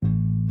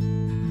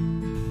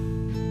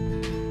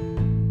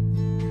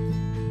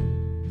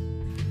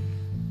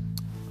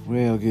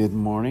Well, good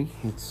morning.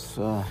 It's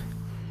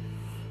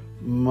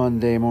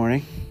Monday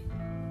morning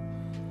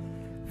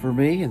for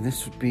me, and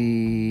this would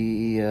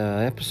be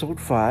episode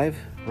 5,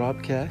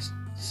 Robcast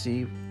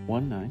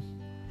C19.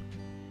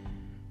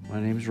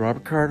 My name is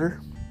Robert Carter.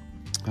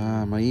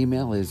 My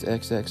email is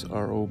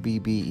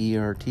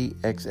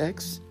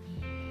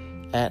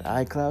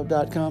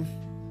xxrobbertxx@icloud.com.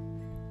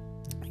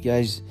 You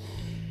guys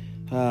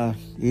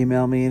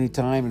email me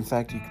anytime. In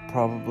fact, you could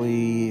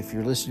probably, if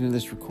you're listening to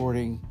this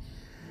recording,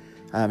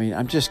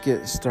 I'm just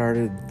getting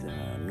started.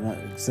 I'm not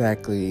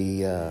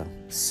exactly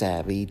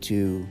savvy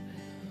to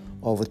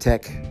all the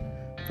tech,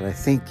 but I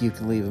think you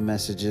can leave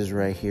messages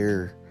right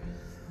here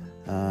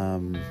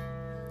on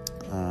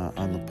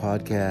the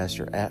podcast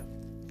or at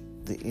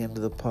the end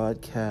of the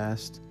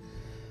podcast.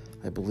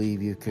 I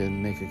believe you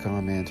can make a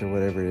comment or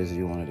whatever it is that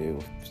you want to do,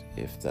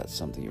 if that's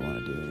something you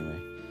want to do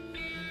anyway.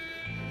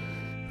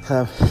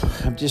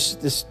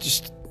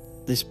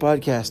 This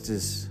podcast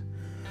is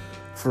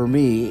for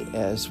me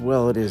as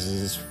well. It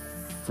is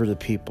for the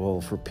people,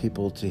 for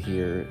people to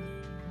hear.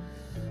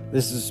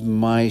 This is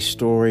my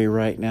story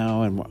right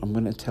now, and I'm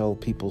going to tell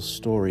people's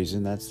stories,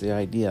 and that's the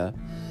idea,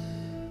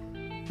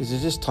 is to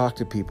just talk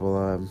to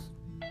people.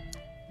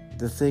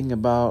 The thing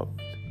about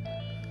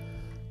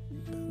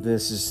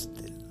this is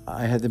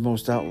I had the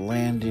most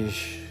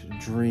outlandish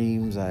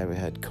dreams. I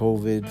had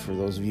COVID, for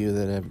those of you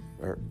that have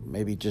or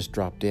maybe just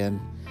dropped in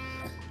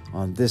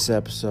on this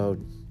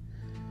episode.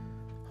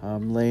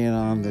 I'm laying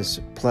on this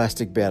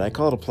plastic bed. I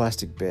call it a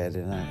plastic bed,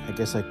 and I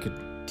guess I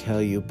could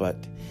tell you, but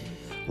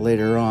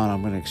later on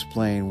I'm going to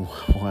explain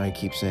why I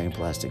keep saying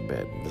plastic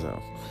bed. So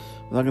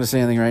I'm not going to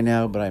say anything right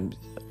now, but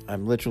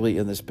I'm literally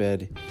in this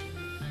bed,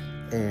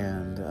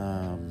 and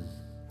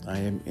I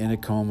am in a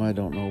coma. I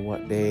don't know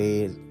what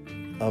day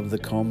of the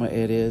coma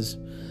it is.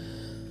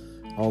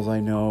 All I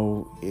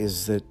know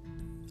is that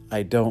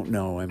I don't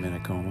know I'm in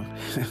a coma.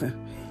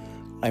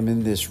 I'm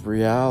in this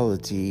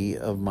reality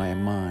of my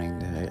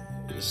mind,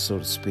 so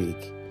to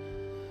speak,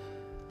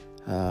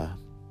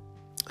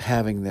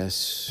 living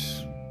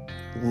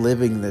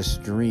this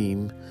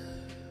dream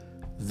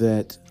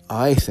that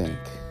I think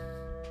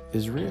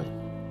is real.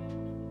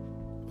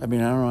 I don't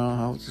know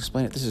how to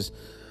explain it. This is,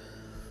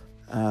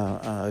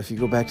 if you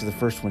go back to the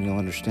first one, you'll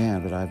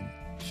understand, but I'm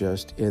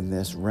just in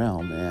this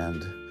realm,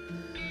 and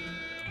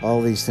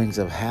all these things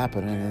have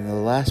happened. And in the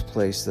last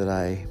place that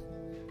I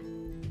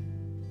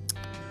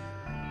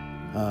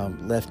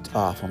left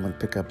off, I'm going to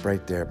pick up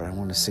right there, but I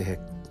want to say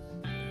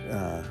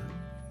a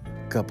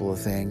couple of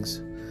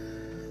things.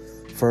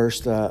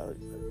 First,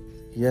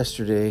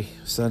 yesterday,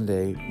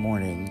 Sunday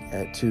morning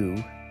at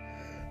 2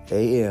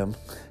 a.m.,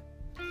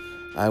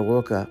 I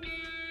woke up.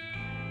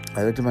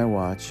 I looked at my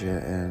watch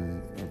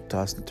and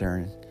tossed and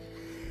turned,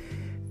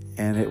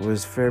 and it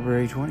was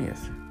February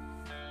 20th.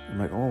 I'm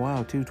like, oh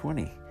wow,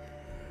 2:20,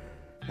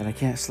 and I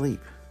can't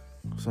sleep.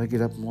 So I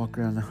get up and walk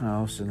around the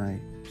house, and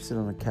I sit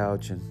on the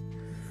couch and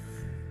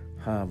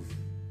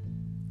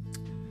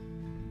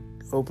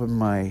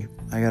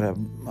I got a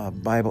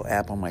Bible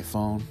app on my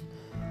phone,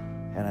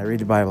 and I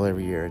read the Bible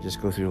every year. I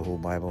just go through the whole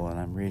Bible, and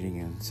I'm reading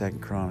in 2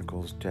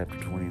 Chronicles chapter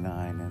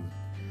 29, and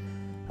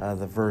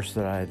the verse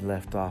that I had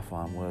left off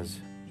on was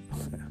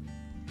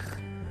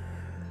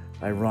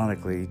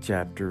ironically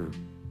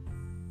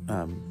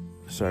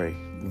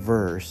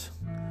verse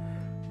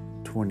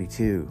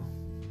 22.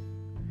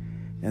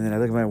 And then I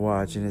look at my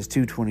watch, and it's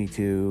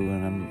 2:22,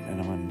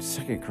 and I'm on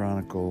 2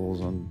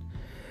 Chronicles on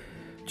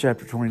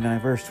chapter 29,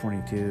 verse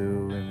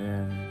 22, and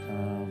then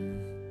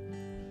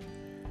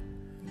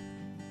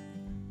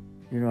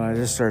I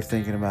just start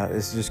thinking about it.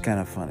 It's just kind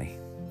of funny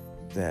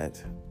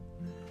that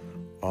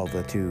all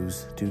the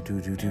twos, two,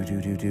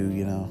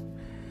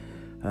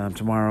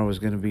 tomorrow is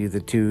going to be the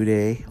 2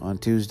 day on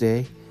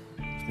Tuesday.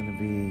 It's going to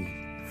be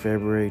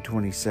February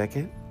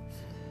 22nd,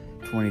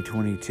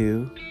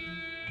 2022,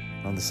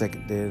 on the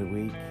second day of the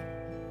week.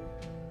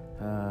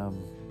 And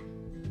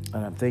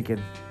I'm thinking,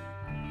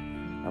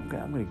 I'm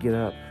going to get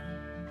up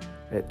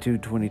at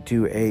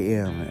 2:22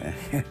 a.m.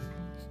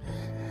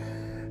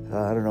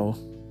 I don't know,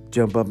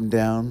 jump up and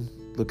down,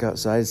 look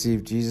outside, see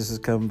if Jesus is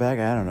coming back.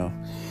 I don't know.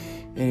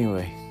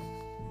 Anyway,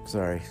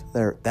 sorry.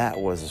 That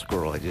was a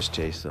squirrel I just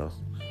chased, though.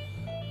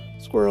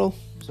 Squirrel.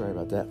 Sorry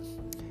about that.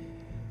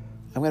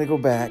 I'm going to go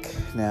back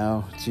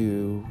now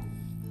to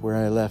where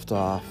I left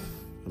off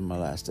in my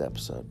last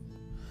episode.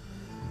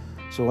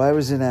 So I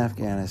was in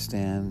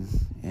Afghanistan,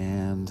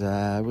 and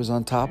I was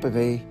on top of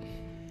the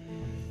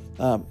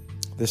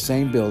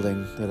same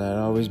building that I'd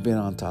always been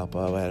on top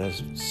of. I had a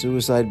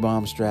suicide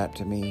bomb strapped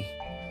to me,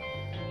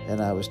 and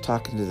I was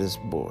talking to this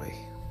boy,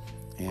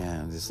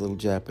 and this little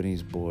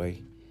Japanese boy.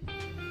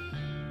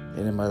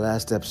 And in my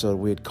last episode,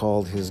 we had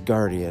called his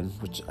guardian,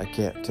 which I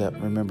can't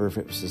remember if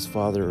it was his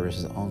father or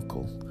his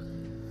uncle.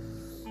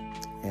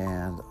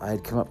 And I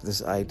had come up with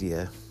this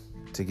idea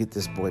to get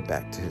this boy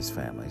back to his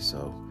family.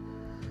 So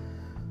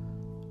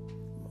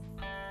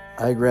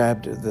I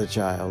grabbed the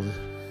child,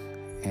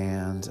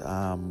 and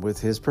with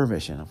his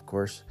permission, of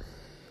course,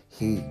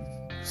 he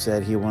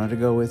said he wanted to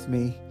go with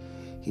me.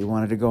 He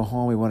wanted to go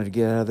home. He wanted to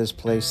get out of this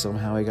place.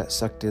 Somehow he got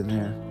sucked in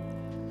there.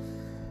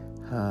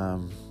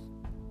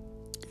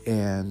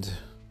 And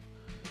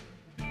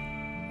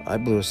I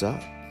blew us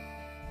up.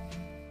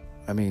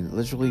 I mean,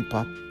 literally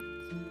popped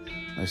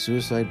my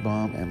suicide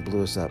bomb and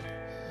blew us up.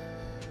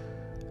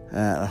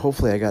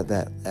 Hopefully I got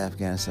that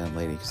Afghanistan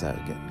lady, because I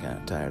was getting kind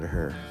of tired of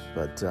her.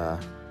 But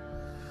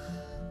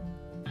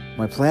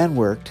my plan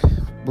worked,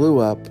 blew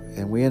up,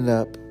 and we ended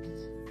up,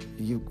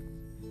 you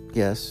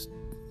guessed,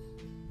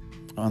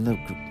 on the,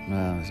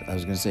 I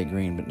was going to say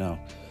green, but no,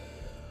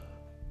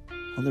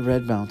 on the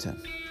Red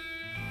Mountain.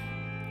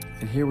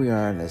 And here we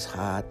are in this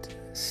hot,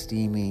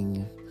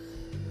 steaming,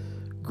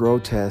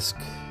 grotesque,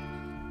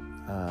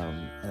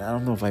 and I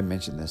don't know if I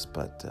mentioned this,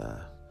 but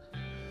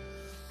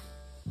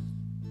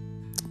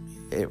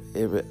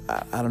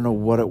I don't know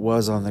what it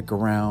was on the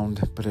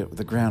ground, but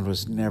the ground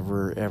was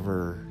never,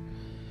 ever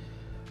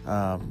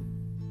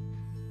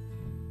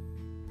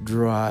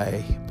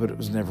dry, but it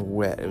was never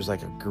wet. It was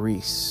like a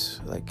grease,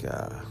 like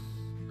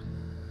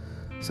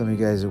some of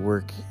you guys that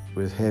work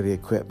with heavy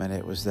equipment,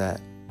 it was that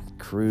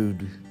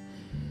crude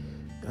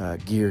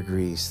gear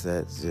grease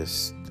that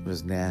just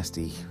was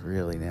nasty,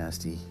 really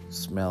nasty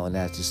smelling.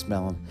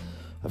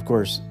 Of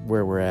course,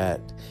 where we're at,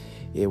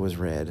 it was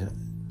red.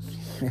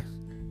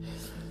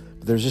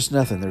 There's just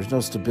nothing. There's no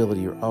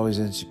stability. You're always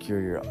insecure.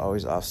 You're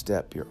always off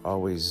step. You're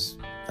always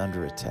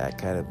under attack,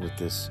 kind of with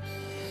this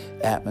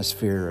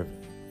atmosphere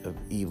of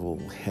evil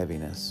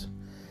heaviness.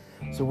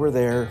 So we're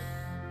there,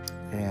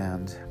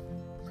 and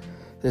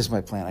this is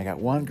my plan. I got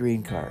one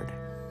green card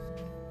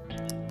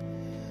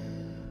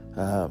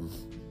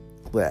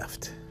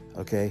left,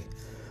 okay?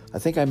 I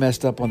think I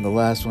messed up on the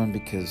last one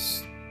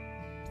because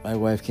my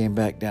wife came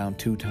back down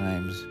 2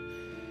 times.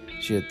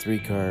 She had 3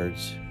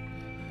 cards.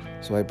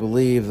 So I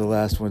believe the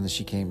last one that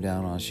she came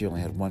down on, she only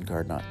had 1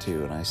 card, not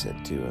 2, and I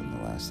said 2 in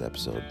the last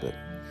episode. But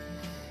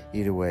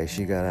either way,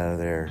 she got out of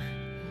there.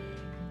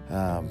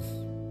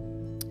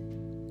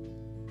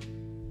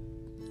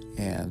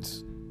 And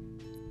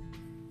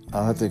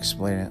I'll have to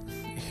explain it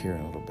here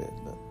in a little bit.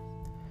 But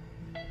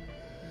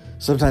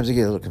sometimes I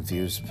get a little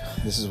confused.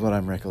 This is what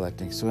I'm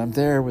recollecting. So I'm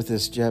there with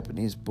this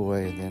Japanese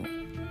boy, and then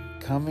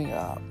coming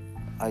up,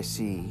 I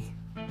see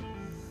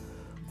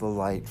the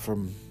light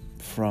from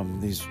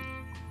these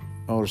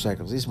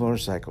motorcycles. These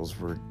motorcycles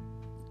were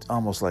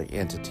almost like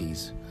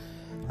entities.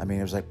 I mean,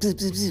 it was like bzz,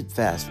 bzz,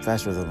 bzz,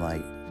 faster than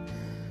light.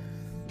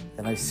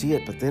 And I see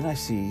it, but then I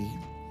see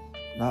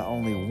not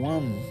only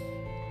 1,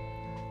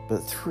 but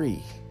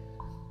 3.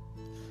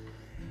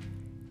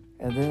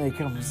 And then they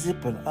come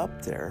zipping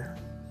up there,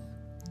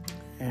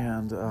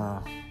 and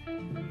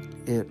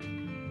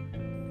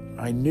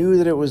I knew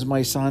that it was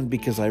my son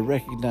because I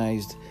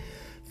recognized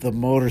the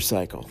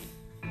motorcycle.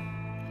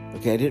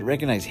 Okay, I didn't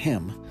recognize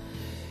him.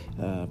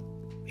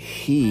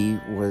 He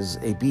was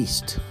a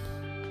beast,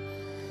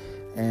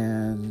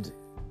 and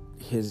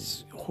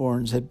his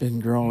horns had been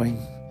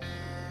growing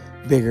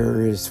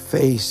bigger. His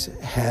face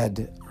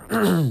had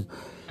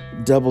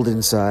doubled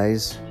in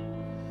size.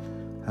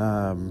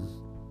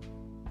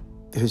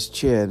 His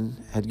chin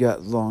had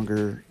got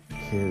longer.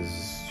 His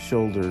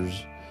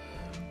shoulders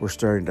were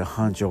starting to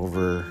hunch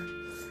over.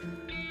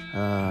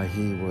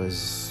 He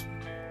was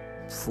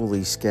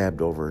fully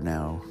scabbed over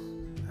now.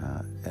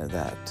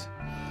 That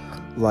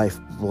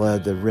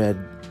lifeblood, the red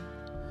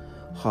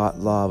hot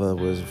lava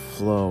was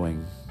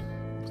flowing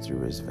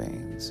through his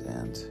veins,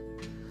 and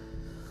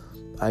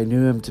I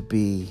knew him to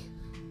be,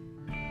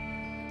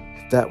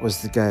 that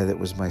was the guy that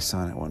was my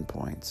son at one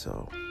point.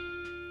 So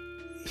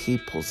he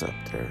pulls up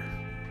there,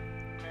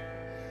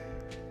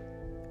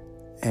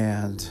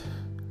 and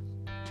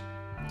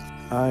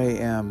I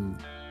am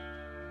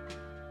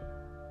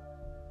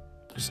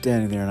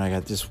standing there, and I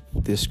got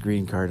this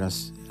green card,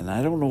 and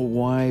I don't know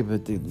why,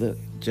 but the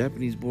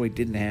Japanese boy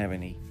didn't have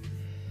any.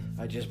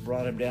 I just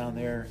brought him down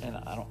there, and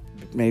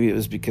maybe it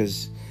was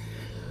because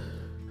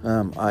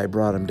I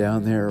brought him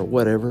down there or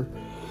whatever.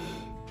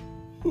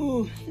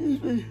 Oh,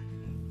 excuse me.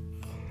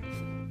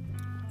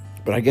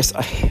 But I guess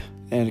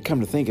and to come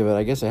to think of it,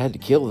 I guess I had to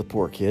kill the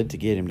poor kid to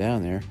get him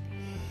down there.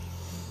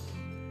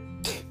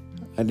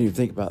 I didn't even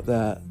think about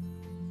that.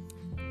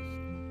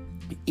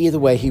 Either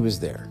way, he was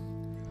there.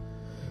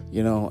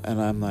 And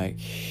I'm like,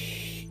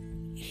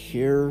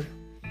 here,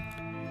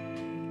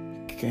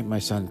 okay, my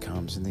son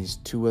comes, and these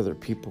 2 other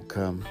people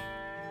come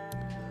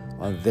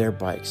on their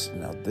bikes.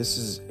 Now, this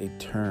is a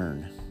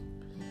turn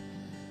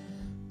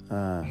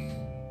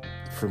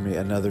for me,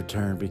 another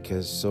turn,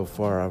 because so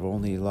far I've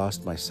only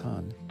lost my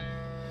son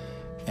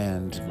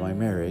and my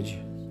marriage.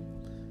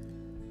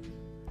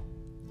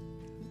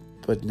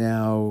 But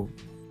now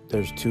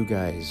there's 2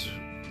 guys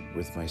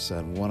with my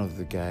son. One of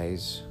the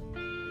guys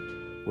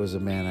was a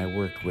man I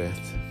worked with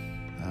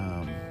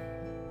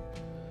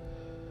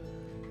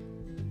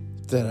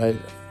that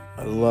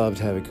I loved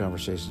having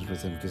conversations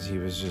with him, because he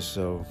was just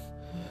so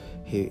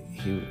he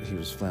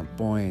was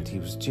flamboyant. He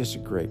was just a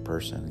great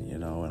person,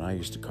 and I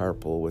used to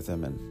carpool with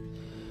him and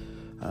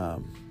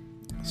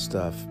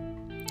stuff,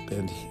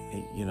 and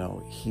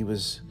he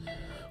was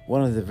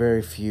one of the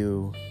very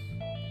few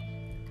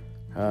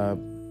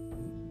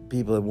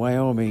People in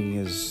Wyoming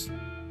is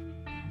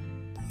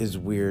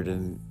weird,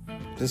 and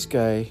this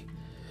guy,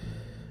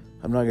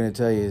 I'm not going to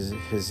tell you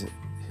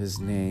his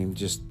name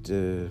just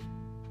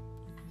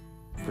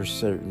for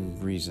certain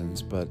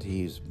reasons, but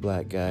he's a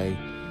black guy,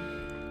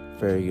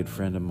 very good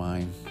friend of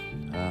mine.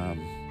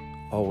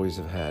 Always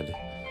have had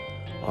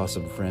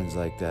awesome friends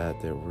like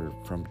that were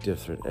from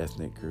different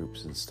ethnic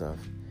groups and stuff.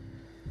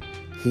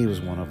 He was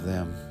one of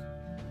them.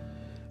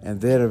 And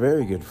then a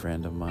very good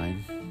friend of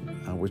mine,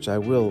 which I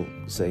will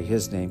say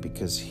his name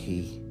because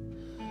he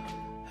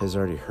has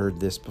already heard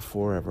this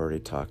before. I've already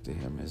talked to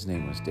him. His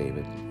name was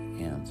David.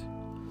 And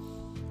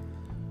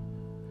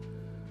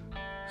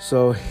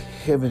so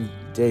him and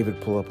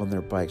David pull up on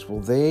their bikes. Well,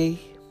 they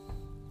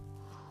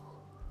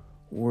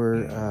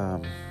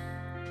were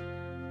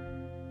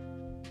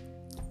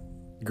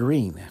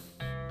green.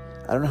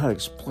 I don't know how to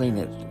explain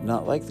it.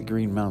 Not like the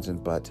Green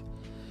Mountain, but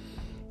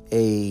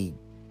a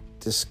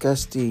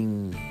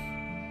disgusting,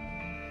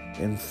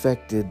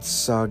 infected,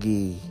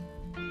 soggy,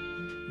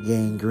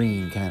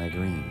 gangrene kind of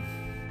green.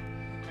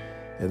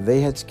 And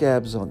they had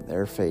scabs on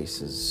their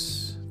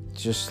faces,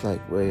 just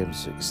like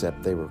Williams,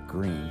 except they were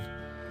green.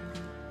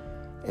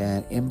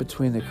 And in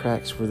between the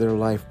cracks where their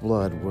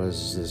lifeblood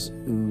was this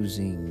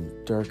oozing,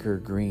 darker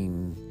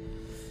green,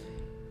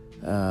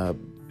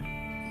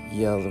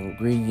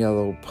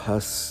 green-yellow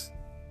pus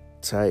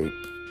type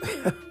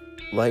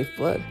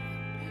lifeblood.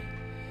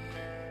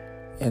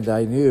 And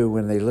I knew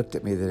when they looked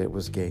at me that it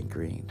was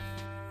gangrene.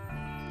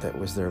 That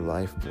was their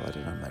lifeblood.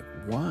 And I'm like,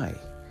 why?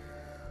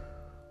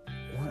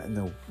 What in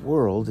the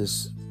world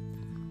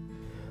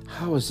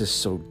how is this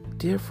so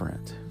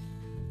different?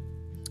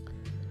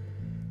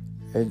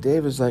 And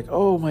Dave was like,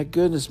 oh my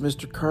goodness,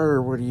 Mr.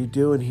 Carter, what are you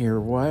doing here?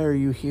 Why are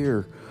you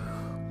here?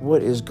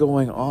 What is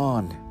going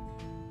on?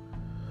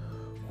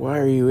 Why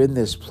are you in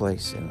this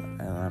place?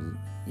 And I'm,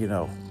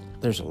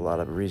 there's a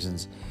lot of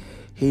reasons.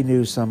 He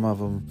knew some of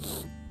them.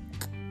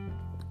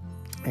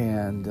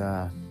 And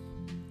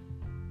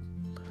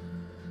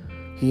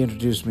he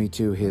introduced me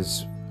to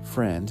his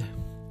friend,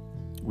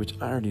 which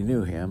I already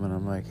knew him. And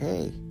I'm like,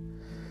 hey,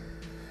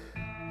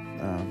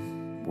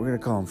 we're going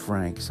to call him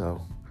Frank.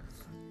 So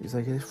he's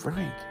like, hey,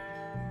 Frank,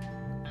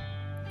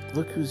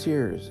 look who's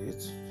here.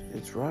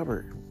 It's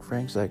Robert.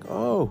 Frank's like,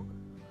 oh,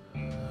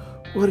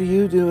 what are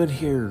you doing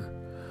here?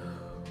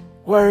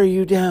 Why are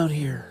you down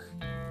here?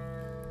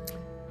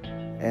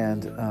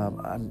 And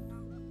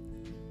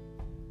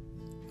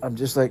I'm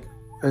just like,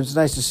 it's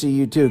nice to see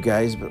you too,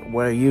 guys, but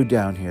why are you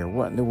down here?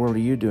 What in the world are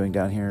you doing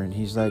down here? And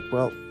he's like,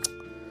 well,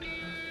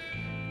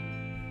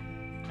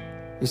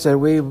 he said,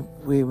 we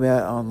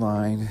met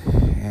online,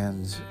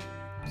 and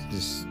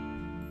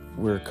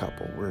we're a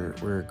couple.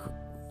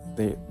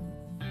 They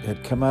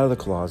had come out of the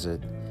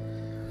closet,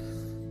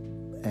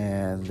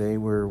 and they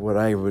were what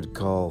I would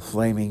call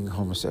flaming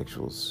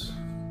homosexuals.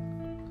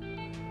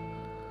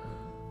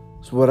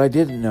 So what I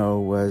didn't know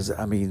was,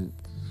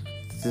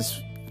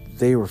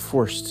 they were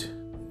forced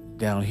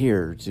down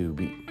here to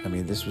be,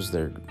 this was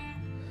their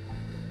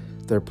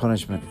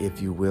punishment,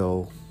 if you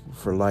will,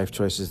 for life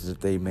choices that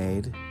they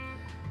made.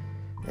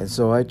 And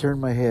so I turned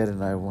my head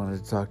and I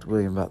wanted to talk to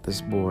William about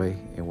this boy.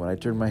 And when I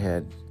turned my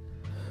head,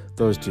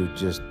 those two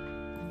just,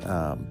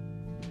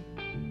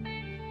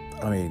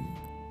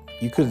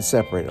 you couldn't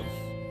separate them.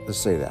 Let's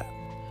say that.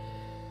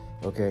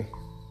 Okay?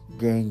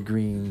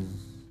 Gangrene.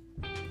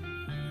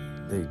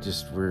 They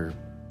just were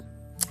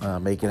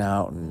making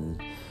out,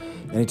 and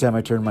anytime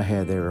I turned my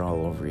head, they were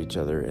all over each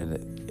other,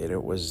 and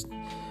it was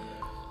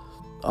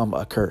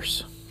a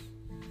curse.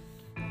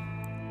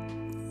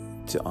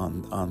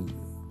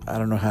 I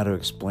don't know how to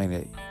explain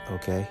it,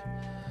 okay?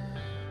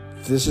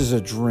 This is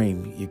a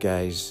dream, you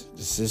guys.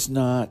 This is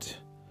not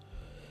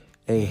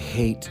a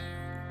hate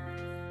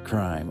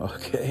crime,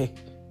 okay?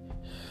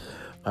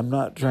 I'm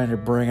not trying to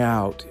bring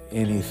out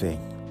anything.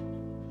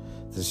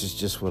 This is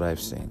just what I've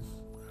seen,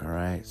 all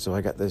right? So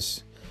I got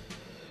this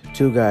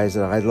two guys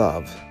that I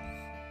love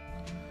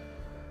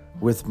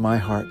with my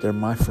heart. They're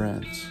my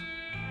friends,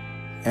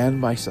 and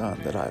my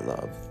son that I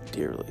love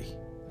dearly,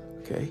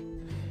 okay?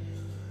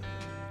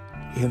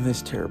 In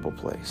this terrible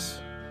place.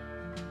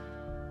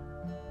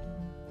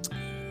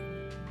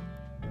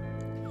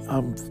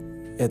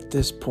 At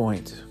this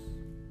point,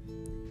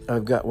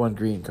 I've got one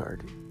green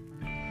card.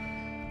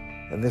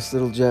 And this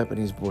little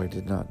Japanese boy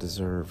did not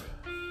deserve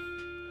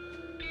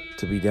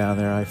to be down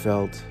there. I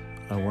felt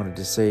I wanted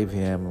to save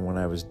him, and when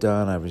I was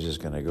done, I was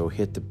just going to go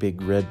hit the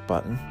big red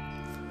button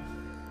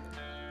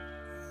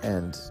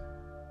and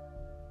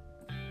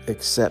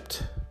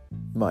accept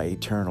my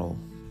eternal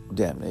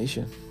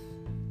damnation.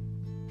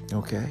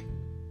 Okay?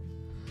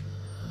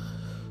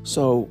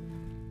 So,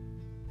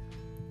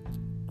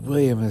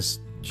 William is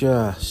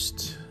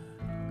just,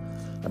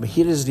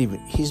 he doesn't even,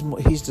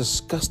 he's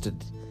disgusted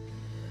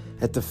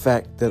at the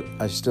fact that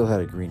I still had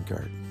a green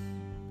card.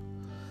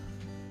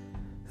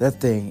 That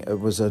thing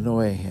was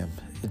annoying him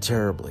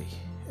terribly.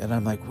 And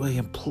I'm like,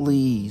 William,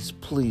 please,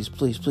 please,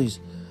 please, please.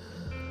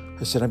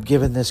 I said, I'm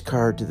giving this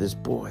card to this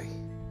boy.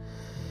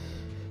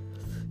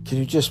 Can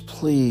you just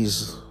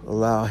please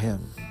allow him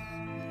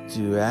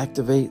to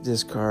activate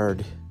this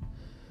card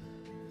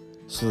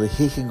so that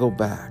he can go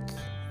back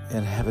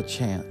and have a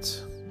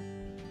chance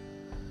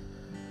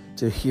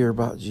to hear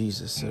about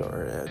Jesus,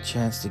 or a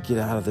chance to get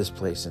out of this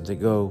place and to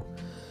go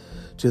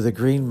to the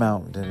Green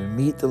Mountain and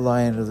meet the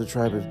Lion of the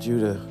tribe of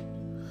Judah.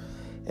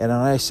 And when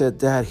I said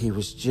that, he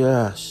was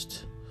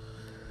just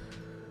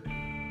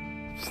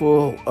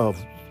full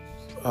of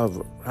I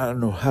don't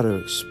know how to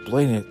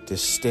explain it,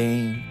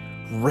 disdain,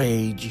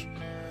 rage.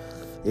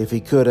 If he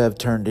could have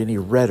turned any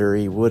redder,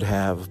 he would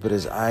have, but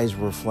his eyes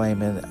were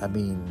flaming. I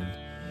mean,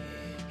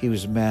 he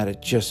was mad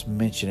at just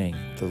mentioning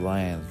the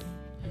lion.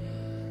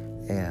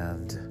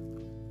 And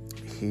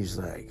he's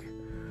like,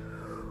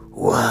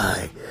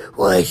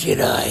 Why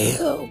should I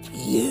help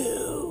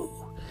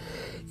you?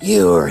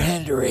 You are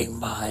hindering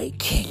my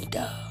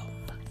kingdom.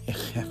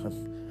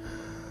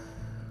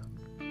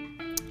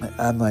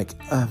 I'm like,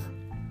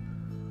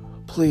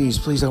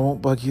 please, I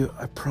won't bug you.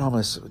 I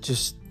promise.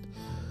 Just,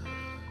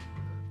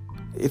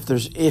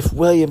 if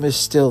William is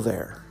still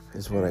there,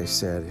 is what I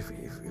said.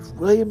 If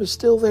William is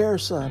still there,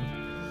 son,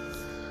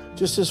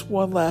 just this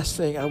one last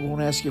thing. I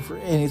won't ask you for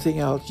anything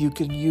else. You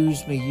can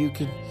use me. You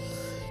can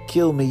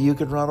kill me. You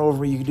can run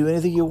over me. You can do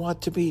anything you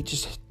want to me.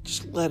 Just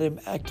let him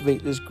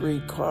activate this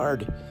green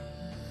card.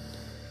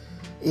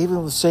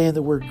 Even with saying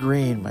the word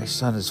green, my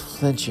son is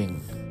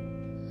flinching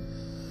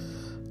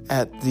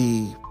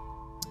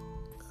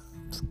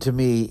to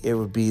me, it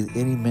would be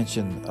any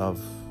mention of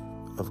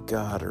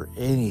God or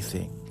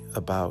anything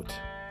about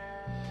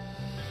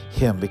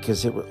him,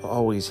 because it would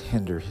always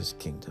hinder his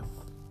kingdom.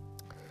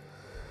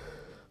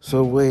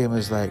 So William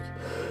is like,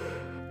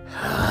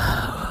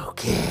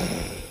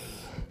 okay,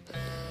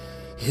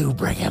 you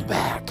bring him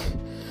back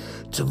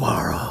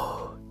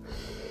tomorrow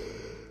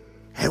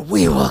and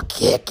we will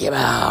kick him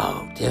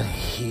out. And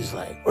he's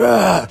like,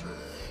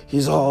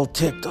 he's all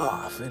ticked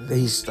off, and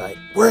he's like,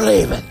 we're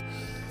leaving.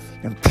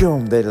 And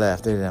boom, they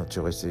left. They didn't have a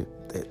choice.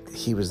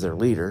 He was their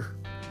leader.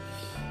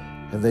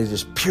 And they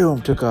just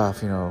took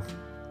off, And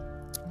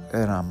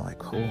I'm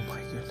like, oh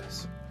my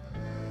goodness.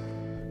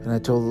 And I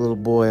told the little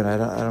boy, and I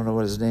don't know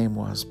what his name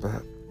was,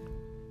 but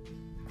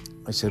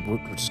I said, we're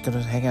just going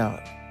to hang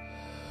out.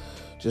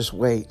 Just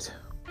wait.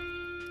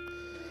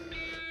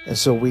 And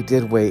so we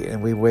did wait,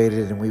 and we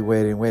waited, and we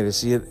waited, and waited.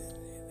 See,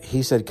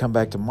 he said come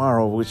back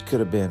tomorrow, which could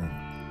have been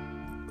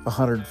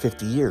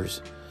 150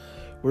 years.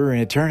 We were in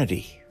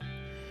eternity.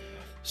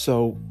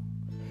 So,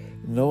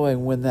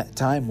 knowing when that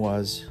time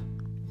was,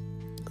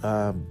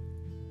 I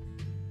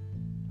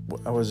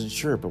wasn't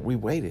sure, but we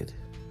waited.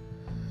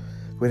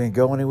 We didn't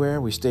go anywhere.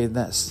 We stayed in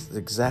that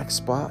exact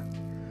spot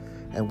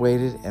and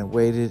waited and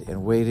waited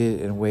and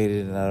waited and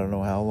waited, and I don't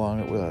know how long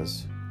it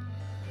was.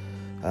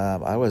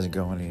 I wasn't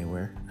going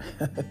anywhere.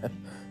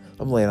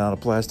 I'm laying on a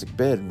plastic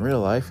bed in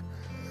real life.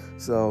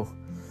 So,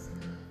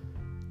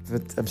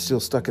 but I'm still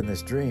stuck in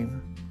this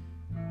dream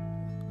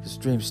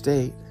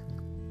state.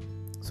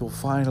 So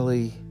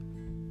finally,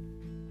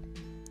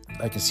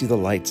 I can see the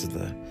lights of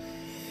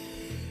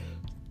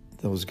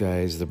those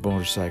guys, the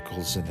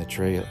motorcycles and the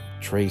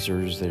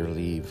tracers. They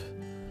leave,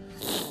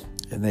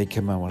 and they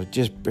come on. I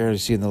just barely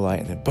seeing the light,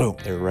 and then boom,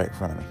 they're right in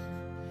front of me.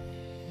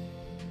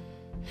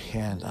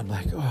 And I'm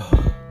like,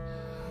 oh,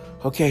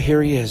 okay,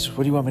 here he is.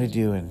 What do you want me to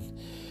do?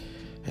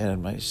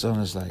 And my son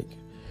is like,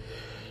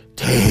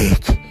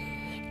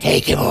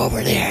 take him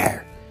over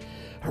there,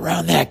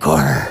 around that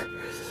corner,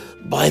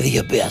 by the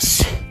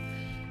abyss.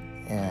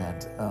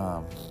 And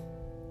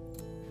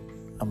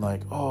I'm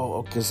like,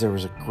 oh, because there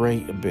was a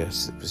great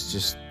abyss. It was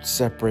just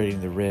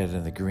separating the red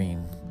and the green.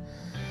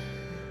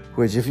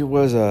 Which, if you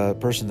was a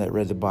person that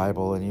read the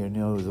Bible and you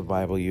know the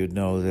Bible, you'd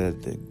know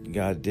that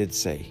God did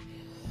say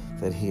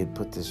that he had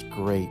put this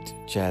great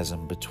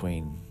chasm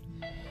between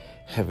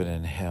heaven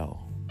and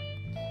hell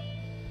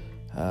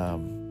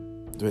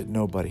that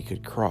nobody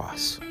could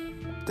cross.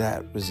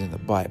 That was in the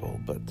Bible,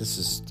 but this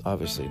is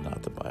obviously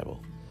not the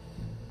Bible.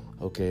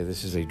 Okay,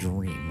 this is a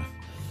dream,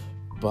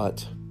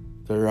 but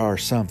there are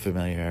some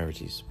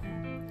familiarities.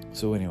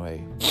 So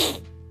anyway,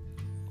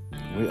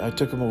 I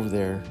took him over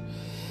there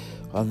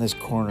on this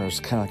corner. It's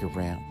kind of like a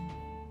ramp.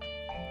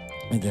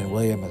 And then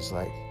William is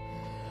like,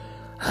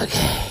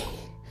 okay,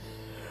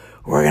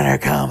 we're going to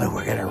come and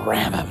we're going to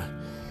ram him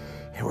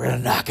and we're going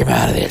to knock him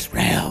out of this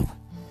realm.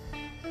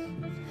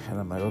 And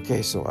I'm like,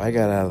 okay, so I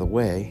got out of the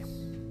way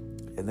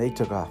and they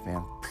took off,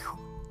 man.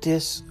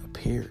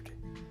 Disappeared.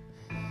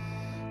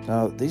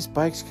 Now, these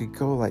bikes could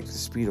go like the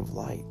speed of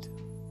light.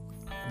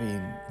 I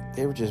mean,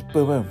 they were just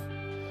boom, boom.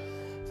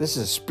 This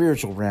is a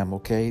spiritual realm,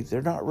 okay?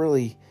 They're not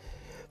really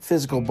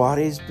physical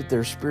bodies, but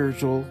they're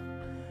spiritual.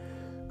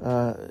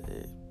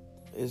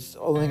 It's the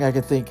only thing I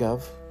can think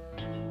of.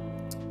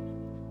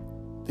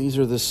 These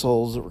are the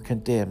souls that were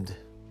condemned.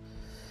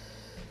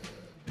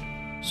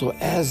 So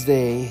as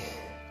they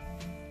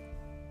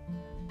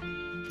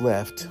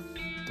left,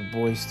 the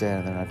boy's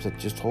standing there, and I said,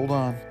 just hold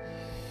on.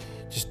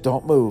 Just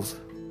don't move.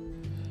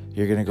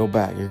 You're going to go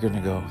back. You're going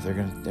to go. They're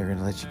going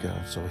to let you go.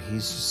 So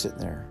he's just sitting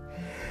there,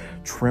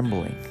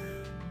 trembling,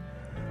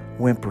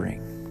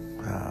 whimpering.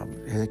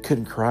 I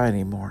couldn't cry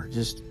anymore,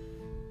 just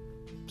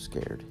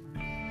scared.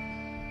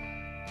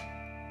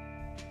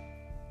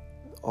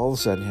 All of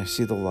a sudden, I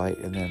see the light,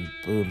 and then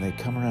boom, they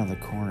come around the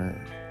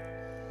corner.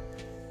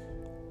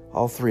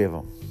 All three of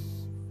them.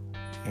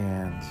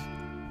 And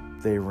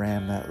they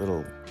ran that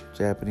little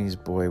Japanese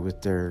boy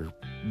with their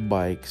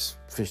bikes,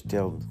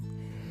 fishtailed.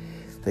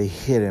 They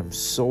hit him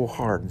so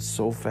hard and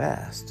so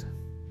fast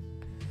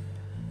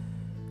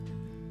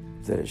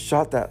that it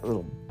shot that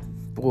little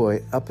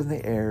boy up in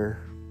the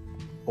air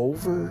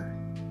over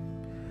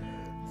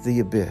the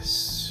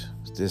abyss,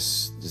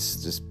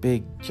 this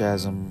big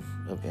chasm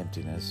of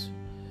emptiness.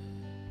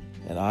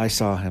 And I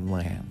saw him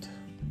land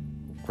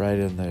right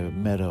in the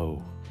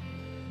meadow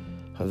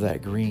of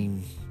that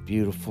green,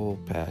 beautiful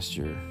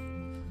pasture,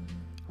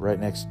 right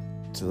next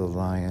to the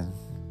lion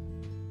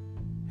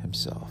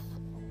himself.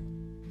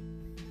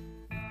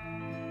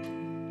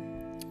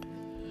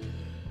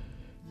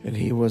 And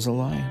he was a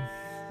lion.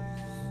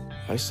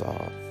 I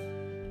saw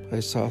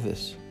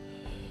this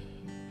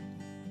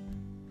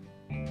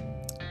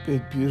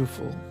big,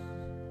 beautiful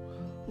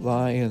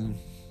lion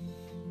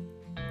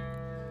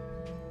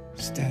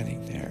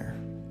standing there.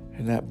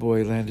 And that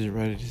boy landed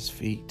right at his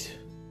feet.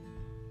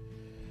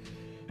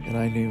 And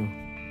I knew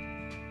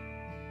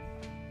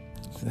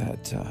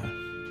that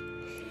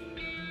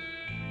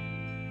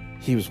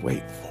he was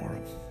waiting for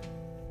him.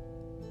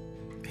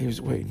 He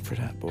was waiting for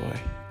that boy.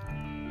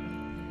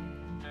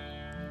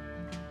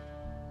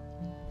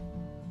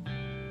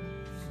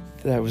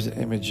 That was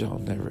an image I'll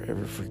never,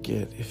 ever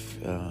forget. If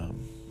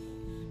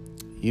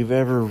you've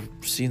ever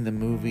seen the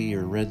movie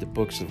or read the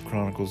books of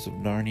Chronicles of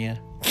Narnia,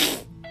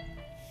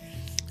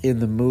 in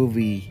the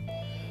movie,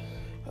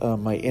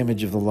 my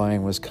image of the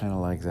lion was kind of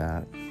like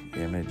that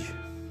image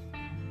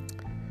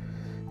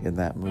in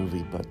that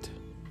movie. But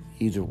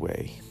either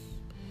way,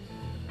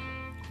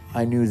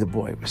 I knew the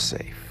boy was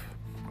safe.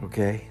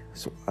 Okay?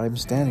 So I'm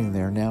standing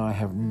there now. I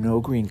have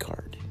no green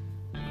card.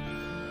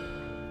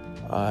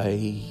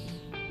 I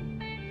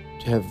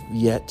have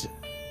yet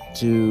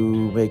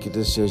to make a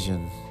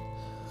decision,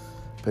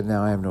 but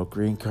now I have no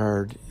green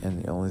card,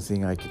 and the only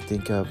thing I can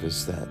think of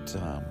is that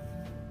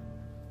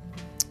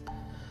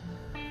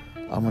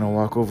I'm going to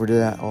walk over to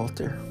that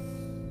altar,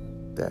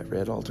 that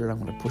red altar, and I'm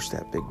going to push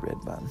that big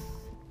red button,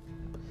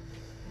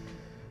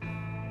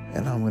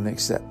 and I'm going to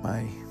accept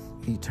my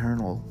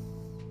eternal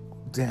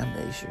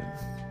damnation.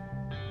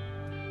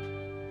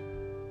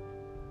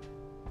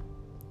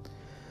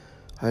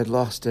 I had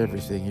lost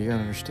everything. You gotta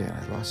understand,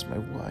 I lost my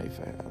wife,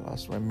 I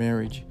lost my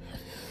marriage,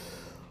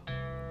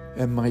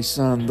 and my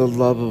son, the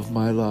love of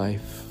my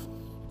life,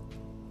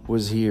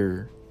 was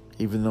here,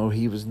 even though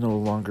he was no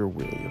longer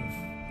William.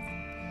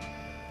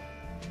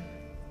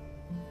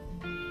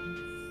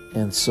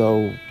 And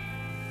so,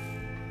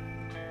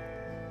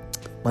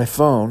 my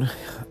phone,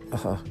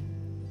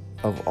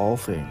 of all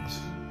things,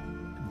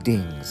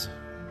 dings.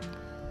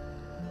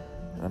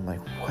 And I'm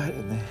like, what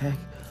in the heck?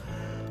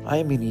 I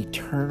am in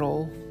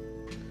eternal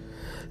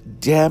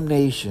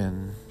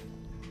damnation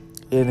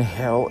in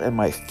hell, and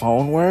my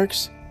phone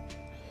works?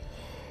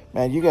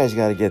 Man, you guys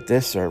got to get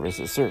this service.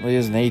 It certainly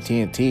isn't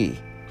AT&T.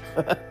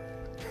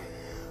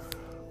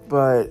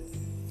 But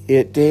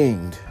it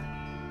dinged,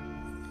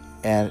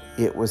 and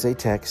it was a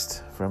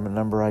text from a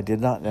number I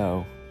did not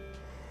know,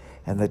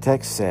 and the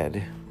text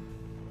said,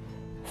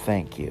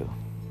 "Thank you."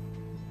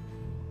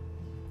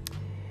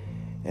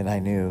 And I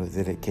knew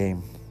that it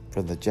came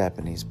from the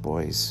Japanese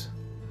boy's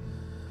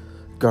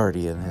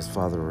guardian, his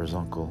father or his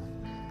uncle.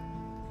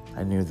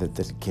 I knew that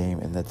it came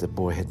and that the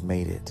boy had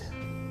made it.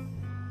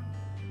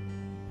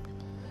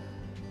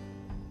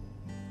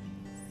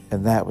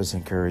 And that was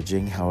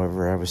encouraging.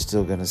 However, I was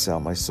still going to sell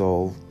my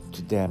soul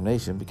to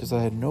damnation because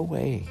I had no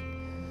way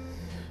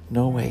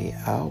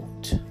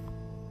out.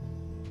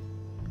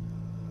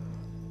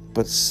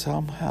 But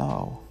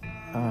somehow,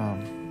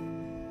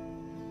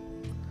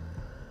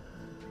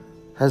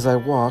 as I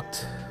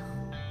walked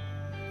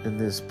in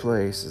this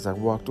place, as I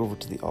walked over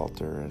to the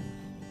altar,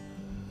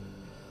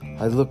 and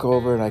I look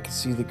over and I could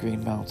see the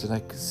green mountain, I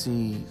could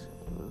see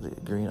the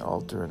green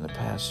altar and the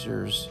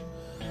pastures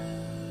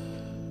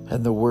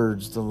and the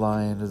words, the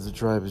Lion of the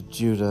tribe of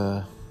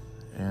Judah,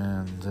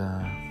 and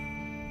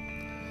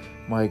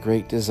my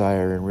great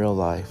desire in real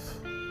life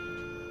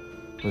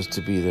was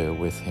to be there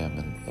with him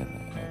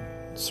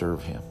and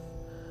serve him.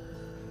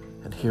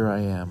 And here I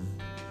am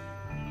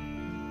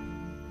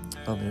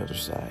on the other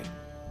side.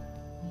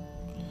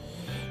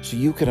 So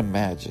you can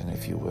imagine,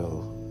 if you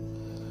will,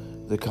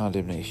 the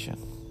condemnation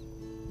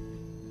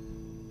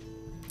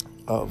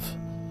of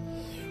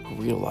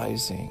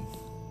realizing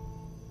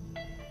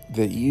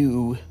that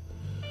you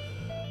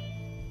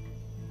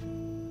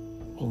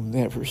will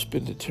never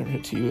spend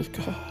eternity with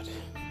God.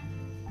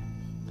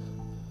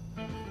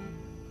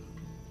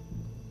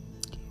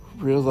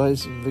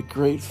 Realizing the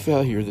great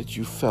failure that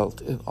you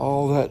felt in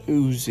all that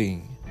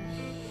oozing,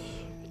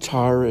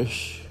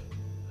 tarish,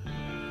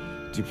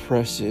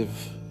 depressive,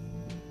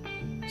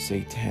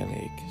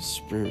 satanic,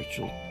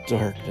 spiritual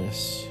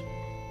darkness.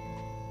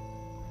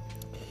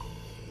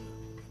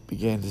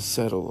 began to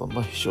settle on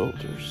my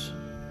shoulders.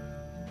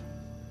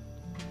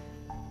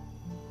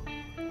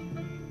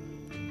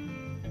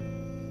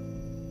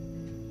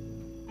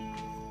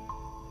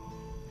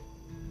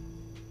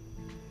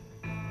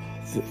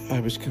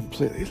 I was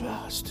completely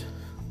lost.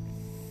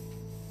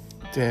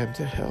 Damn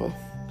to hell.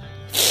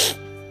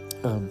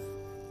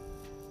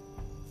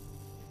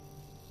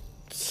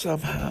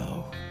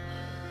 Somehow,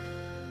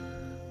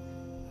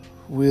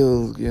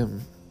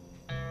 William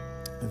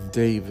and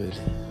David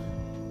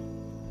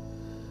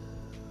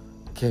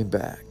came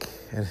back.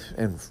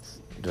 And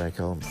did I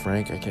call him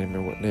Frank? I can't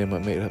remember what name I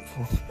made up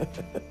for him.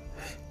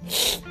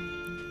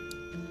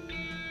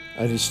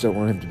 I just don't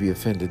want him to be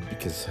offended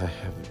because I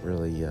haven't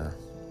really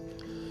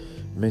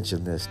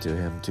mentioned this to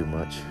him too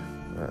much.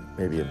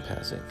 Maybe in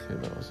passing, who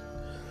knows.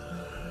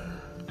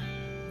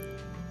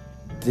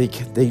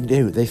 They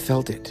knew, they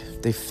felt it.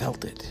 They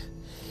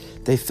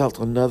felt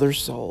another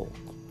soul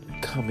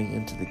coming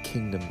into the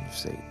kingdom of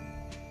Satan.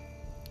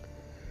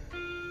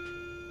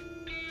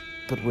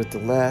 But with the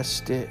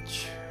last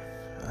ditch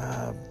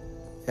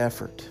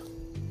effort,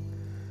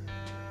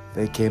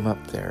 they came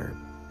up there,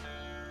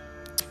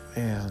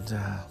 and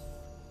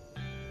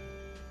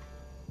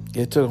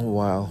it took them a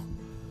while.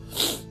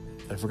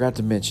 I forgot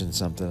to mention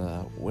something.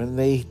 When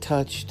they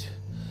touched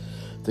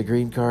the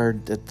green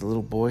card that the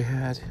little boy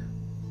had,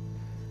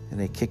 and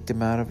they kicked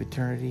him out of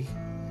eternity,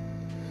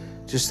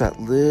 just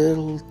that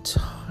little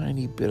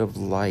tiny bit of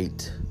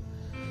light,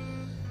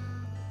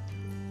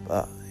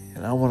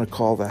 and I want to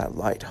call that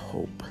light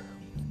hope.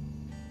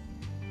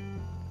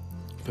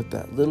 But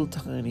that little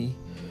tiny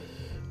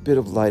bit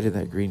of light in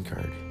that green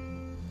card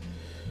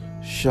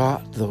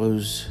shot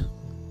those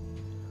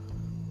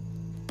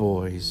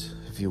boys,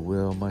 if you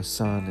will, my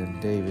son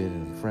and David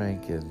and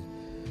Frank, and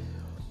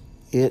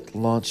it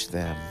launched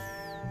them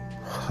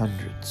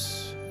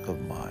hundreds of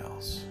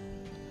miles.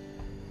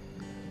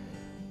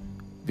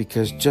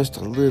 Because just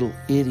a little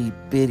itty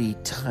bitty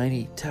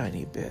tiny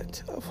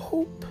bit of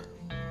hope,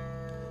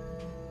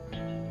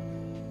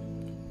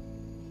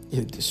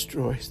 it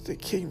destroys the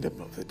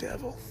kingdom of the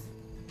devil.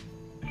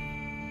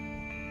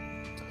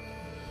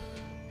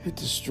 It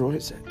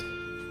destroys it.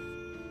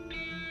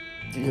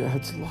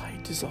 God's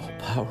light is all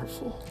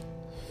powerful.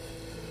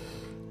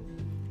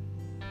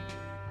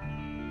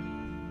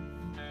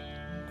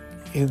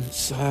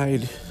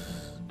 Inside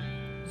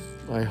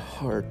my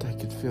heart, I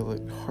could feel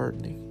it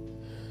hardening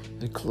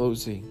and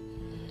closing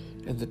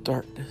in the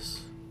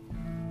darkness.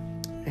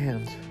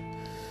 And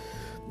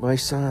my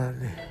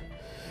son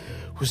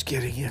was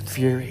getting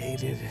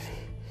infuriated,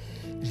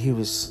 and he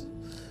was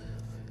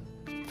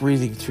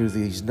breathing through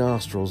these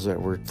nostrils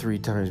that were 3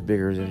 times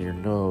bigger than your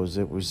nose.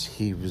 And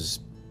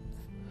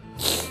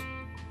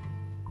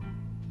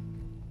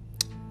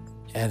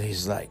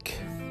he's like,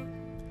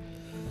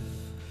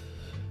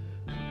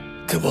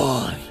 come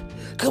on.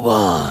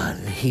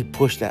 He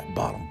pushed that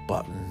bottom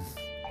button,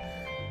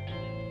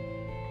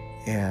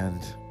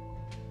 and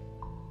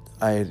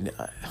I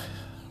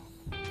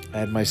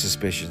had my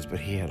suspicions, but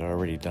he had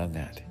already done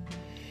that.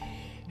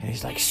 And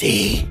he's like,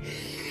 see,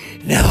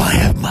 now I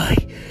have my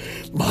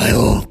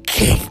own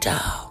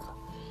kingdom.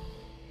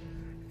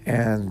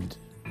 And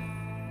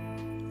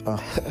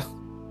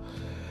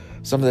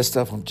some of this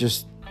stuff I'm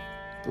just,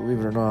 believe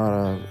it or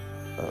not,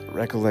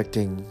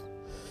 recollecting.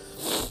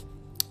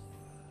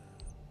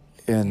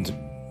 And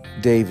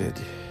David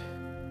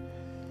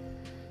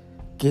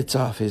gets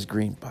off his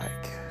green bike.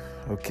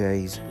 Okay,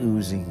 he's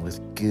oozing with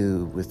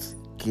goo, with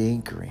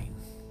gangrene.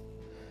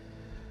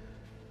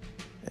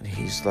 And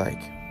he's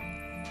like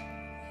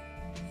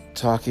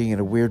talking in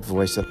a weird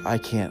voice that I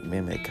can't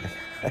mimic.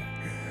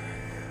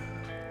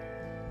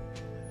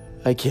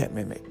 I can't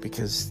mimic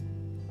because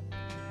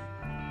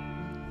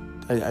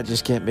I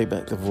just can't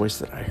mimic the voice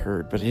that I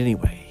heard. But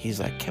anyway, he's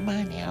like, come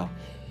on now.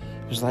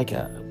 It was like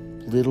a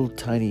little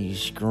tiny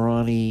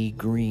scrawny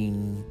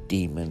green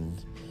demon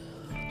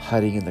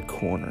hiding in the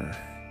corner.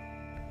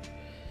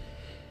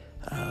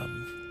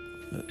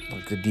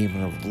 Like the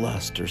demon of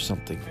lust or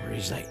something, where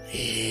he's like,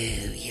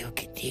 ooh, you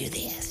can do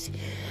this.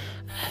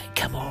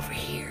 Come over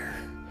here.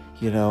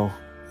 You know,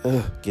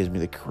 gives me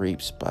the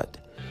creeps, but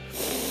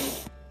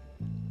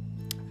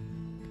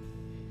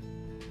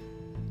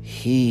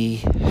he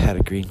had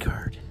a green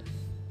card.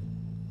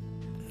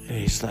 And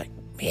he's like,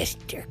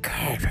 Mr.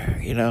 Carter,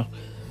 you know,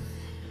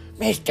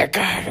 Mr.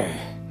 Carter,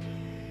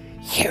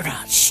 you're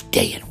not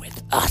staying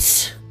with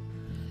us.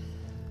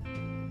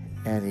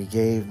 And he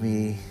gave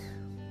me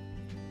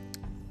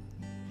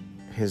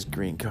his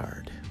green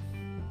card.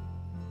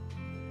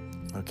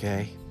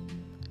 Okay?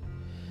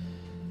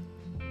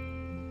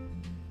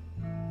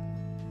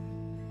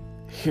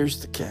 Here's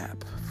the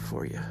cap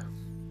for you.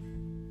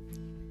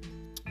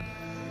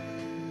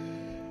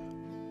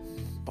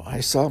 I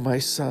saw my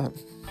son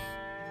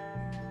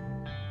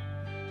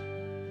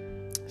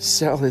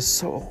sell his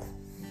soul.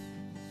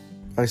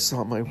 I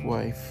saw my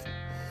wife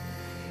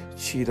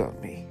cheat on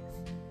me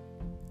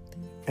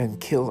and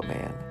kill a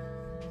man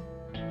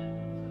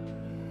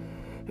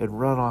and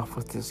run off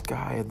with this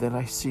guy. And then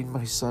I seen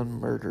my son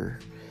murder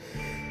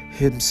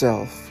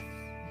himself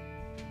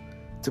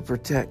to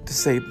protect, to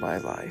save my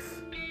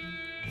life.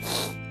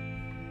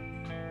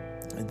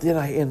 And then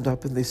I end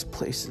up in these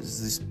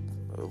places,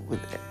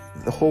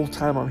 the whole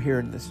time I'm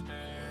hearing this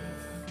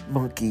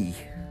monkey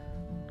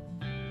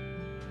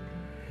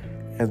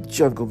and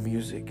jungle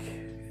music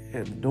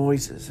and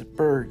noises and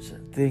birds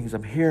and things.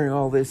 I'm hearing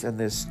all this, and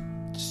this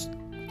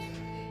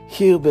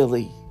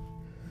hillbilly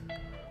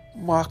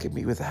mocking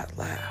me with that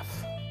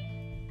laugh.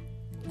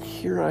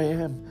 Here I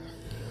am,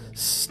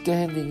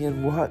 standing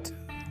in what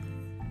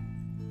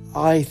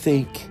I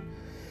think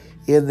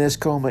in this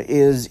coma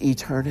is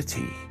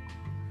eternity.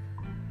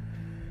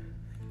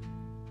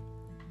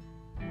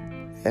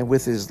 And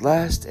with his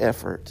last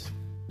effort,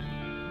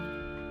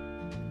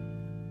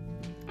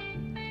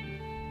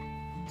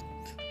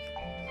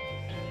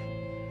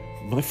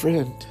 my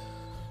friend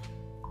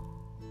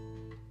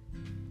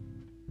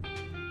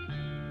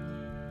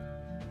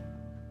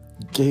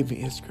gave me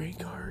his green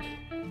card.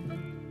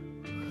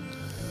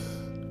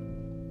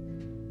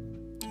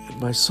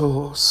 And my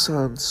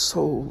son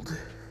sold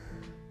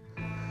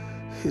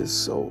his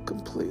soul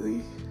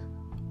completely.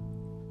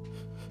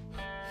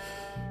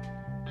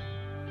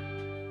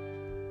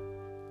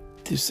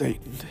 To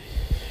Satan.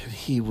 And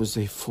he was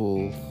a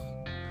full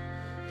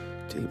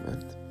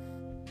demon.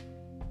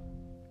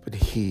 But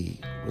he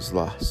was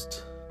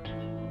lost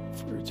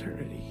for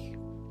eternity.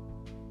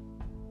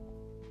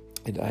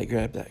 And I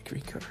grabbed that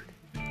green card.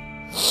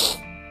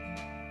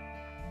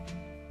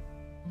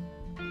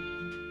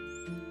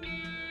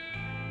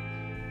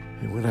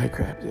 And when I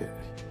grabbed it,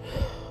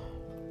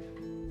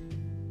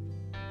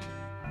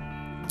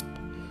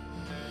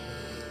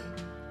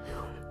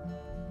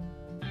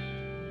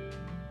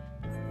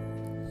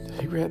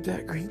 I grabbed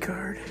that green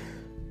card,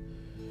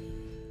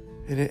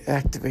 and it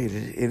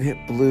activated, and it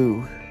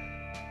blew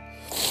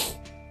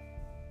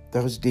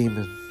those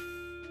demon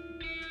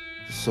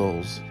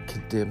souls,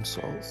 condemned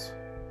souls,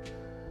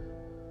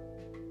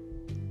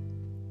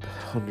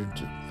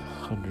 hundreds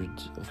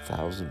of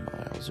thousand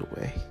miles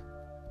away.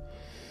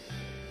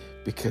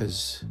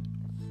 Because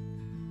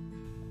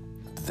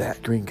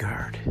that green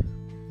card,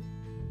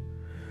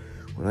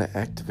 when I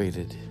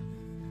activated,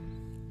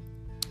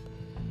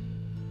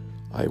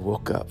 I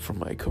woke up from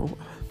my coma.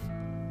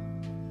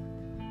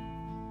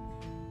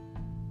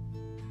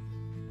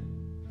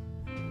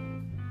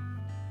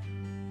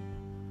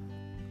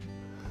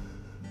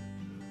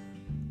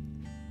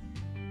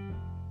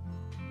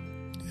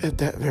 At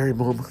that very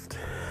moment,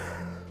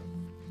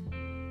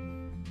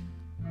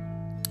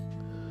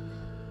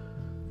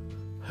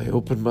 I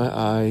opened my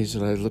eyes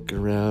and I looked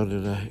around,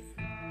 and I'm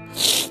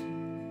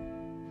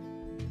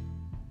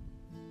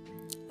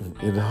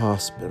in the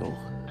hospital.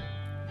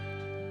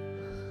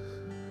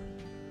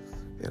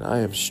 And I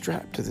am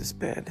strapped to this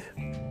bed.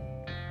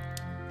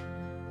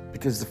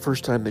 Because the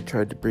first time they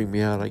tried to bring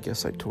me out, I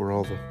guess I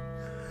tried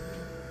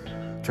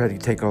to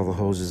take all the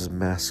hoses and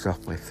masks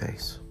off my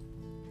face.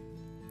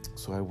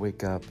 So I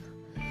wake up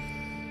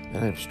and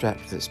I'm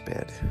strapped to this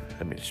bed.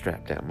 I mean,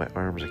 strapped down. My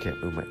arms, I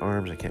can't move my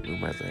arms, I can't move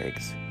my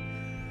legs.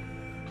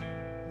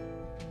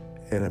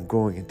 And I'm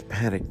going into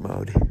panic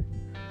mode.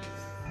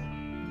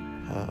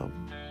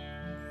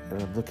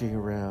 And I'm looking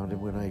around,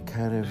 and when I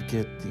kind of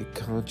get the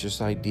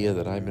conscious idea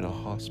that I'm in a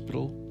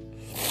hospital,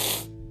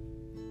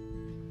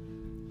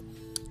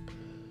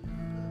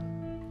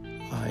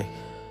 I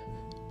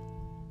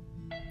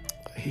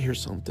hear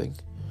something.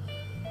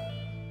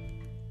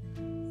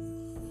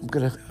 I'm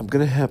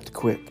gonna have to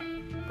quit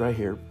right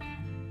here.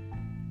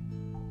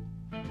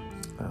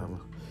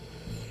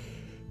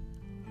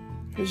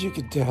 As you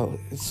can tell,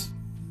 it's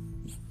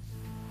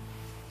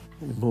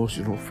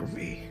emotional for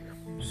me.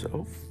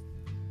 So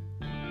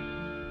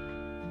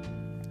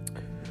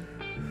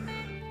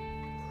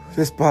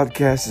this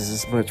podcast is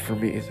as much for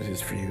me as it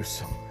is for you.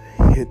 So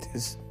it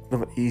is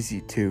not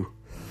easy to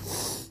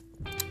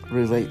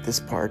relate this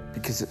part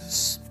because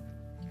it's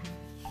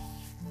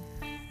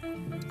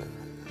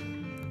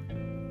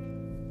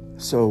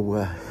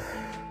so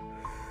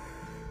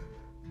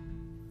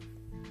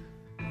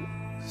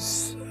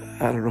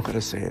I don't know how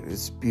to say it.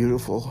 It's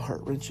beautiful,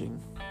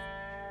 heart-wrenching.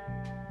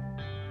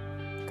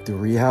 The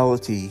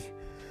reality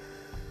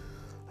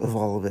of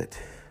all of it.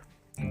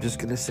 I'm just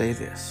going to say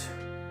this.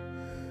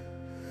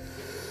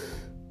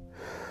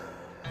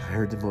 I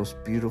heard the most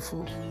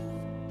beautiful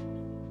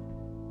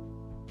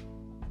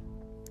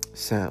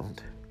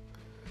sound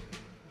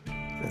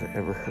that I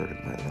ever heard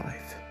in my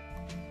life.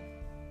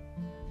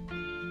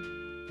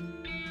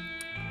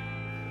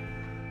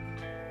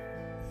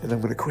 And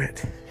I'm going to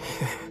quit.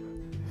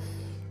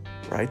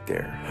 Right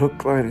there.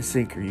 Hook, line, and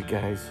sinker, you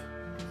guys.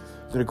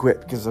 I'm going to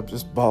quit because I'm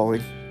just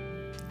bawling.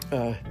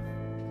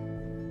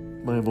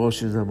 My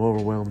emotions, I'm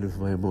overwhelmed with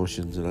my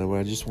emotions. And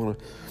I just want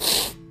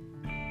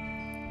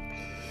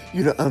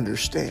you to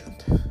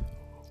understand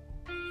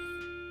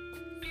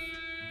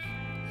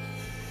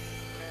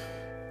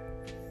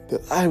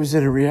that I was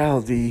in a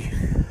reality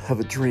of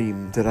a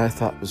dream that I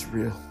thought was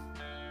real.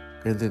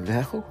 And then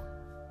now,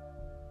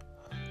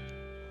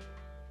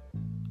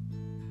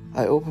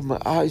 I open my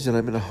eyes and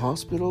I'm in a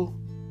hospital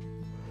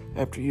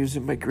after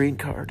using my green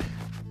card.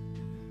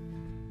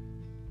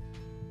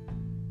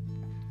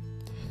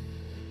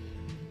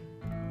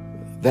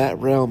 That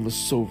realm was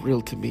so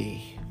real to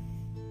me.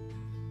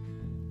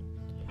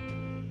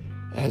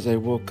 As I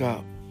woke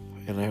up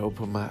and I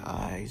opened my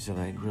eyes and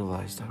I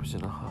realized I was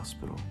in a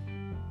hospital,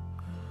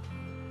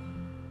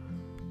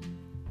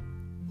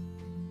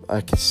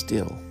 I could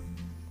still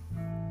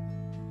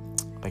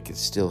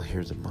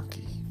hear the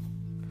monkey.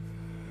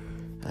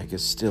 I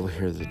could still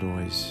hear the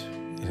noise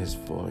in his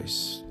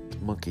voice, the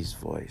monkey's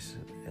voice,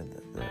 and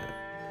the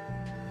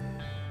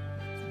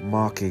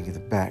mocking in the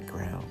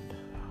background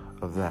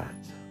of that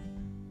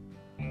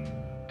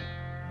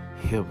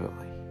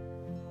hillbilly,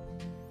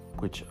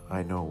 which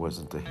I know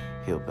wasn't a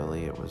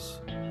hillbilly.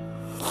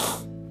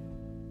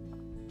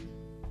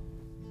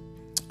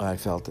 I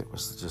felt it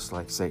was just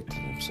like Satan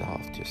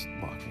himself, just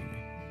mocking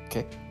me.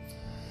 Okay?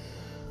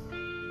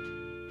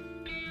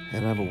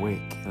 And I'm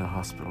awake in a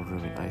hospital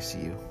room in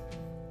ICU.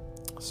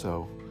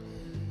 So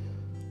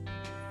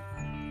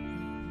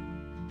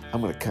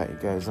I'm going to cut you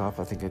guys off.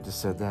 I think I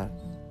just said that.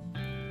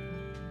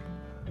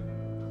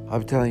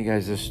 I'm telling you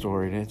guys this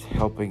story, and it's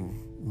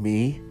helping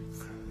me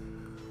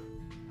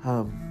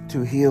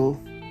to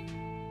heal.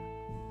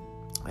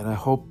 And I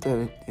hope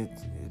that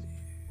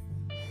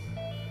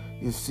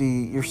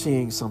you're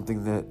seeing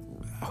something that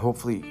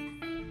hopefully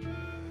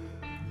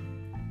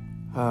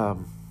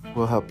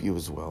will help you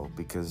as well,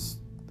 because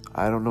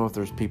I don't know if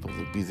there's people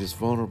that be this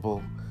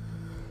vulnerable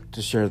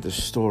to share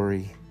this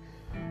story.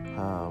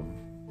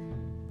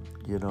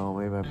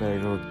 Maybe I better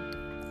go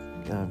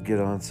get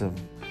on some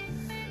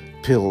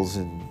pills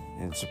and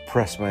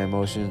suppress my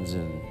emotions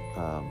and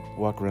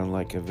walk around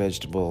like a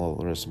vegetable all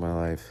the rest of my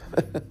life.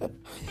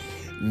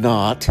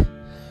 Not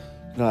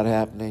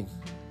happening.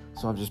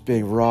 So I'm just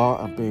being raw.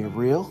 I'm being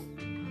real.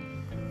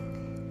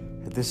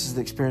 And this is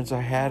the experience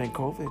I had in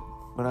COVID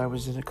when I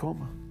was in a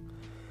coma.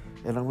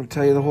 And I'm going to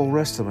tell you the whole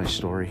rest of my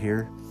story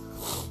here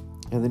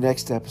in the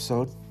next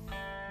episode.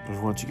 I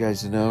just want you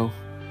guys to know.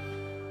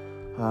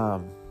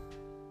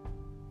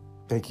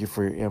 Thank you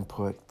for your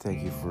input.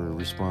 Thank you for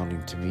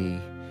responding to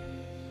me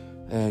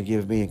and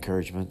giving me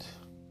encouragement.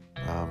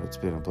 It's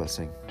been a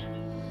blessing.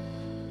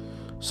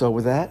 So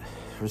with that,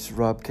 this is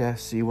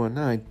Robcast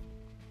C19.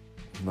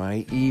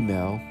 My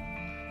email,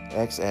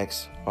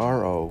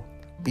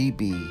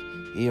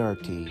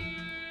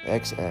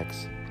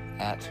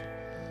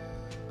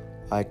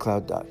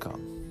 xxrobbertxx@icloud.com.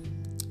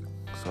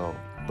 So,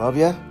 love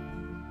ya.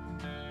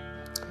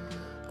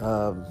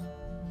 And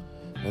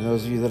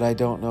those of you that I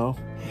don't know,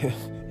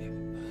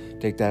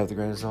 take that with a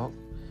grain of salt.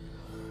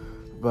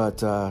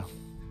 But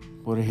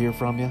want to hear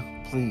from you?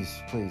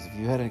 Please, if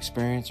you had an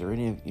experience or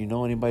you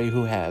know anybody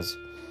who has,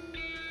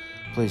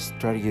 please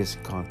try to get us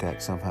in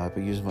contact somehow.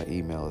 But use my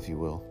email if you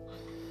will.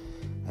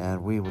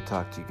 And we will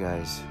talk to you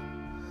guys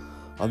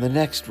on the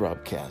next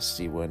Robcast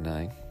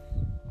C19.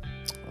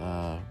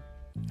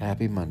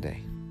 Happy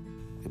Monday.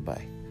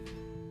 Goodbye.